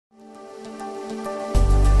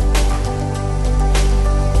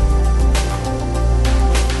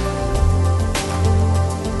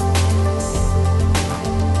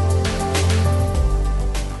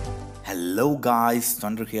guys,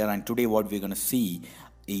 Chandra here, and today what we're gonna see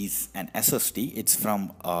is an SSD. It's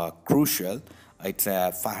from Crucial. It's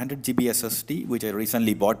a 500 GB SSD which I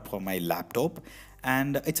recently bought for my laptop,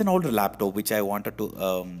 and it's an older laptop which I wanted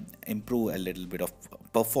to improve a little bit of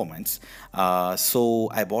performance. So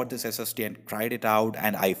I bought this SSD and tried it out,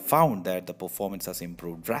 and I found that the performance has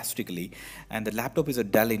improved drastically. And the laptop is a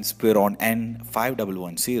Dell Inspiron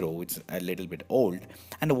N5110, which is a little bit old.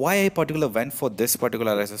 And why I particularly went for this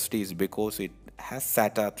particular SSD is because it has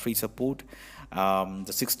SATA 3 support,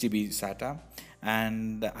 the 6 GB SATA,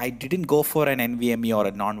 and I didn't go for an NVMe or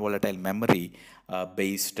a non-volatile memory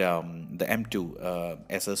based the M2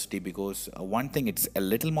 SSD because one thing, it's a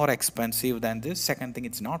little more expensive than this. Second thing,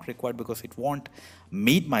 it's not required because it won't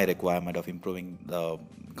meet my requirement of improving the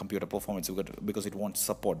computer performance because it won't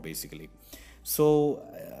support basically. So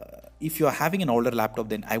if you're having an older laptop,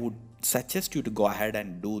 then I would suggest you to go ahead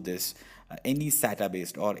and do this. Any SATA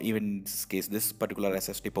based, or even in this case this particular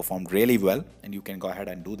SSD performed really well, and you can go ahead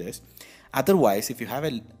and do this. Otherwise, if you have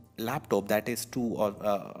a laptop that is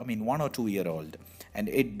 1 or 2 year old and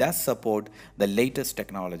it does support the latest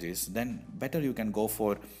technologies, then better you can go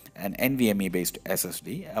for an NVMe based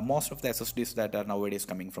SSD. Most of the SSDs that are nowadays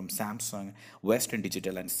coming from Samsung, Western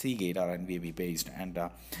Digital and Seagate are NVMe based, and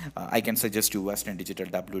I can suggest you Western Digital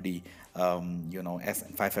WD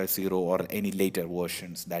S750 or any later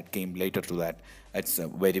versions that came later to that. It's a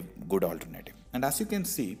very good alternative. And as you can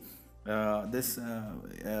see,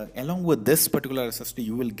 along with this particular SSD,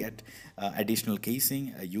 you will get additional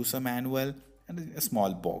casing, a user manual, and a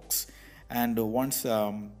small box. And once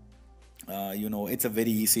it's a very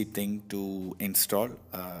easy thing to install.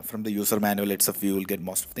 From the user manual itself, you will get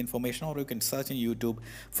most of the information, or you can search in YouTube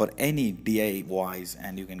for any DIYs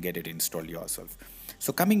and you can get it installed yourself.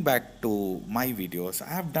 So coming back to my videos, I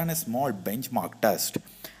have done a small benchmark test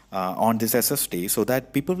on this SSD so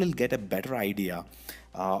that people will get a better idea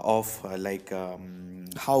of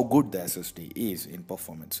how good the SSD is in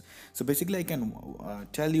performance. So basically I can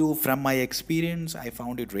tell you from my experience, I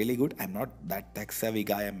found it really good. I'm not that tech savvy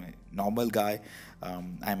guy, I'm a normal guy.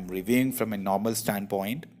 I'm reviewing from a normal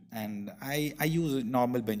standpoint, and I use a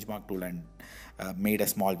normal benchmark tool and made a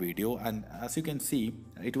small video. And as you can see,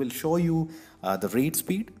 it will show you the read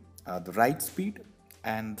speed, the write speed,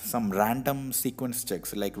 and some random sequence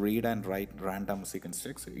checks like read and write random sequence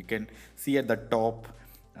checks. So you can see at the top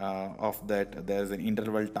of that there's an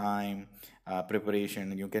interval time,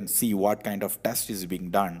 preparation. You can see what kind of test is being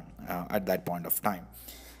done at that point of time.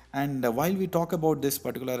 And while we talk about this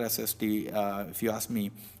particular SSD, if you ask me,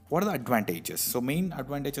 what are the advantages? So main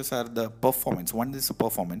advantages are the performance. One is the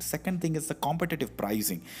performance. Second thing is the competitive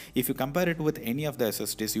pricing. If you compare it with any of the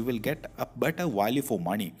SSDs, you will get a better value for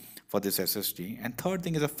money for this SSD. And third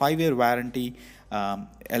thing is a 5-year warranty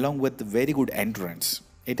along with very good endurance.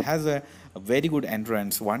 It has a very good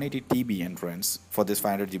endurance, 180 TB endurance for this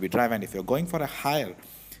 500 GB drive. And if you're going for a higher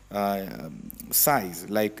size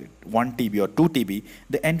like 1 TB or 2 TB,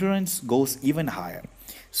 the endurance goes even higher.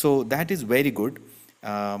 So that is very good.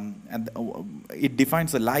 And it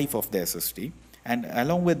defines the life of the SSD, and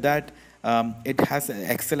along with that it has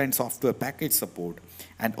excellent software package support,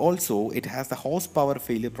 and also it has the horsepower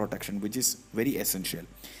failure protection, which is very essential.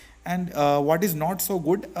 And what is not so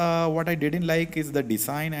good, what I didn't like is the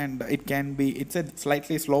design, and it's a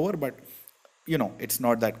slightly slower, but it's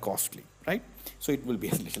not that costly, right? So it will be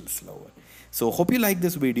a little slower. So hope you like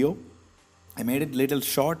this video. I made it little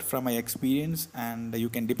short from my experience, and you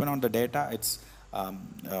can depend on the data. It's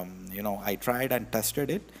I tried and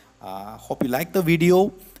tested it. Hope you like the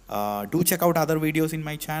video. Do check out other videos in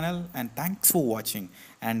my channel, and thanks for watching,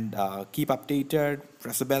 and keep updated.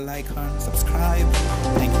 Press the bell icon, subscribe.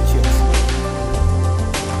 Thank you. Cheers.